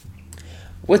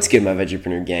What's good, my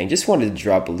Vegrepreneur gang? Just wanted to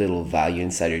drop a little value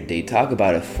inside your day. Talk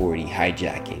about authority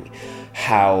hijacking.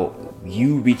 How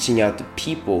you reaching out to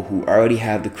people who already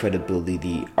have the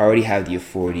credibility, already have the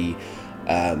authority,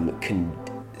 can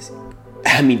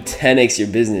 10x your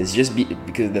business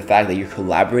because of the fact that you're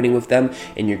collaborating with them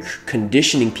and you're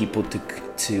conditioning people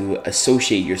to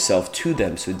associate yourself to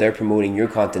them. So they're promoting your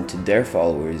content to their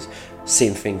followers.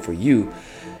 Same thing for you.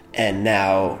 And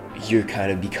now you're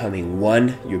kind of becoming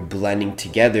one, you're blending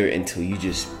together until you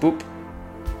just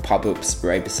pop up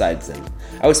right beside them.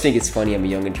 I always think it's funny, I'm a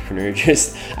young entrepreneur.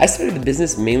 I started the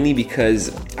business mainly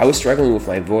because I was struggling with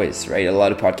my voice, right? A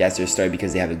lot of podcasters start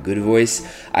because they have a good voice.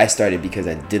 I started because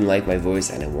I didn't like my voice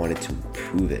and I wanted to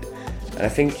improve it. And I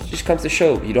think it just comes to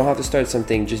show, you don't have to start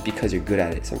something just because you're good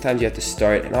at it. Sometimes you have to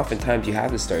start, and oftentimes you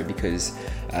have to start because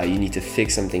you need to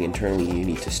fix something internally and you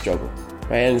need to struggle.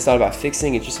 Right? And it's not about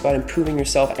fixing, it's just about improving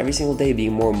yourself every single day,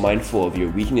 being more mindful of your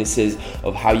weaknesses,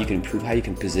 of how you can improve, how you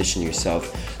can position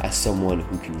yourself as someone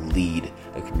who can lead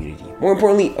a community. More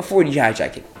importantly, authority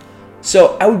hijacking.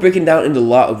 So I would break it down into the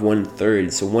law of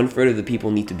 1/3. So 1/3 of the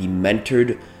people need to be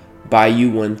mentored by you,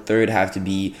 1/3 have to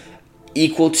be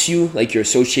equal to you, like your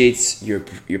associates, your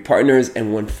partners,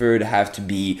 and 1/3 have to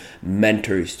be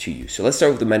mentors to you. So let's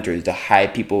start with the mentors, the high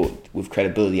people with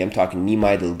credibility. I'm talking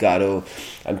Nimai Delgado,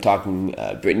 I'm talking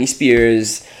Britney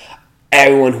Spears,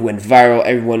 everyone who went viral,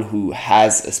 everyone who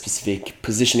has a specific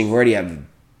positioning. We already have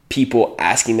people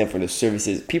asking them for their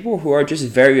services, people who are just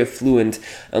very affluent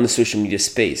on the social media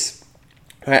space.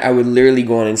 Right? I would literally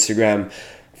go on Instagram,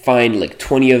 find like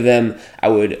 20 of them. I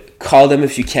would call them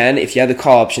if you can. If you have the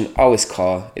call option, always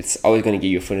call. It's always going to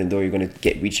get your foot in the door. You're going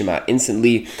to reach them out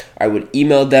instantly. I would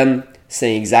email them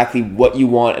saying exactly what you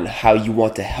want and how you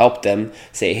want to help them.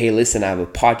 Say, hey, listen, I have a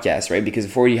podcast, right? Because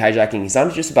authority hijacking is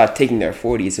not just about taking their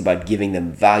authority, it's about giving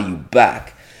them value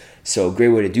back. So a great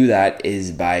way to do that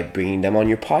is by bringing them on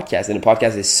your podcast. And the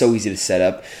podcast is so easy to set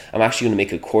up. I'm actually going to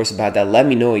make a course about that. Let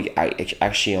me know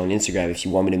actually on Instagram if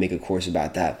you want me to make a course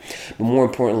about that. But more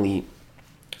importantly,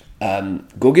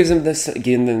 go give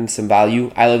them some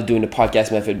value. I love doing the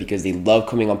podcast method because they love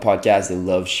coming on podcasts. They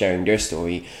love sharing their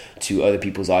story to other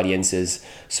people's audiences.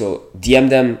 So DM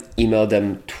them, email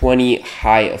them 20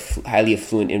 highly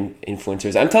affluent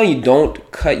influencers. I'm telling you,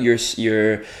 don't cut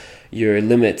your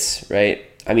limits, right?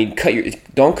 Don't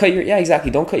cut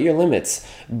your limits.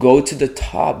 Go to the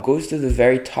top, go to the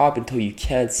very top until you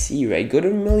can't see, right? Go to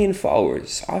 1 million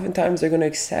followers. Oftentimes they're going to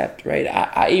accept, right?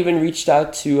 I even reached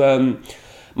out to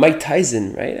Mike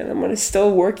Tyson, right? And I'm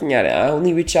still working at it. I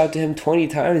only reached out to him 20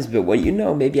 times, but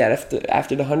maybe after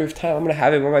the 100th time, I'm going to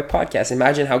have him on my podcast.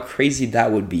 Imagine how crazy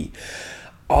that would be.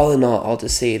 All in all to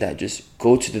say that just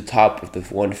go to the top of the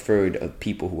 1/3 of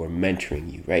people who are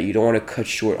mentoring you, right? You don't want to cut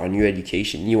short on your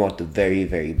education. You want the very,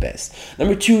 very best.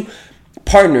 Number 2,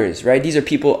 partners, right? These are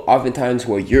people oftentimes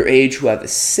who are your age, who have the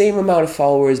same amount of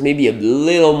followers, maybe a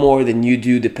little more than you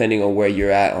do, depending on where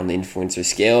you're at on the influencer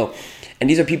scale. And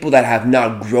these are people that have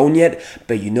not grown yet,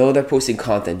 but they're posting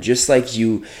content just like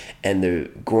you, and they're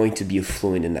going to be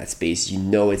affluent in that space.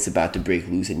 It's about to break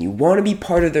loose, and you want to be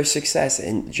part of their success,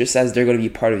 and just as they're going to be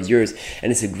part of yours.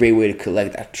 And it's a great way to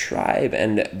collect a tribe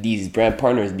and these brand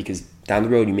partners, because down the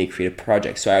road you may create a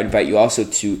project. So I invite you also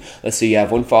to, let's say you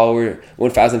have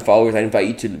 1,000 followers, I invite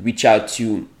you to reach out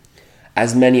to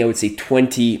as many, I would say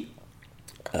 20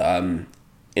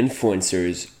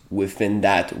 influencers within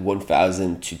that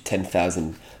 1,000 to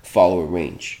 10,000 follower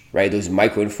range, right? Those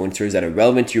micro influencers that are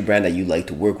relevant to your brand, that you like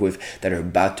to work with, that are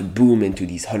about to boom into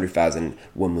these 100,000,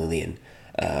 1 million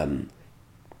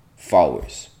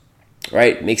followers,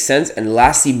 right? Makes sense? And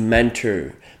lastly,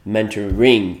 mentoring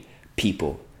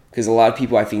people. Because a lot of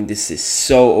people, I think this is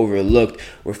so overlooked.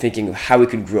 We're thinking of how we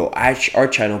could grow our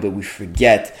channel, but we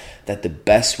forget that the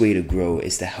best way to grow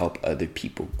is to help other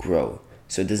people grow.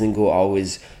 So it doesn't go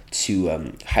always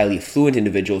to highly affluent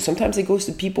individuals. Sometimes it goes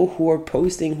to people who are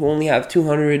posting, who only have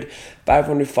 200,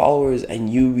 500 followers, and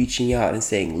you reaching out and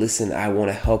saying, listen, I want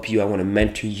to help you. I want to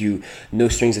mentor you. No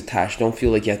strings attached. Don't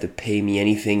feel like you have to pay me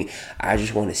anything. I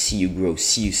just want to see you grow,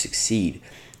 see you succeed.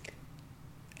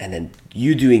 And then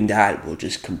you doing that will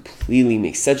just completely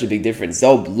make such a big difference.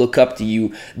 They'll look up to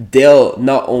you. They'll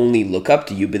not only look up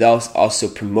to you, but they'll also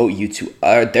promote you to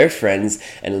their friends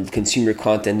and consume your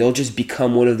content. They'll just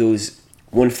become one of those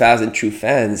 1,000 true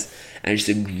fans, and it's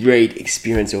a great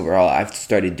experience overall. I've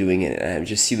started doing it, and I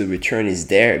just see the return is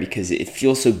there because it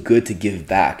feels so good to give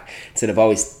back instead of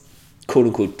always quote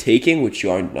unquote taking, which you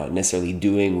are not necessarily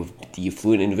doing with the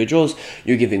affluent individuals,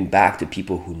 you're giving back to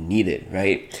people who need it,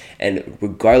 right? And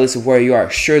regardless of where you are,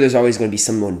 sure, there's always going to be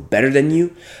someone better than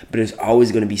you, but there's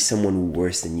always going to be someone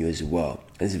worse than you as well.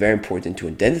 And it's very important to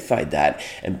identify that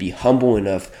and be humble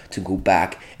enough to go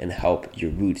back and help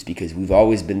your roots, because we've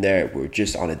always been there. We're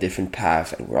just on a different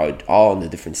path, and we're all on a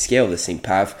different scale, the same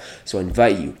path. So I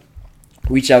invite you,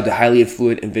 reach out to highly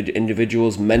affluent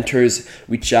individuals, mentors,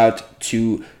 reach out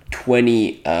to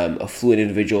 20 affluent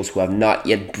individuals who have not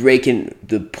yet broken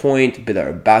the point but are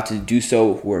about to do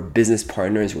so, who are business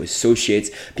partners, who are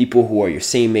associates, people who are your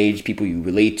same age, people you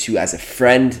relate to as a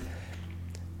friend,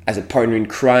 as a partner in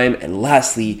crime. And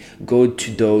lastly, go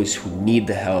to those who need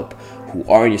the help, who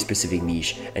are in your specific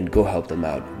niche, and go help them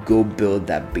out. Go build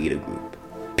that beta group.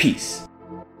 Peace.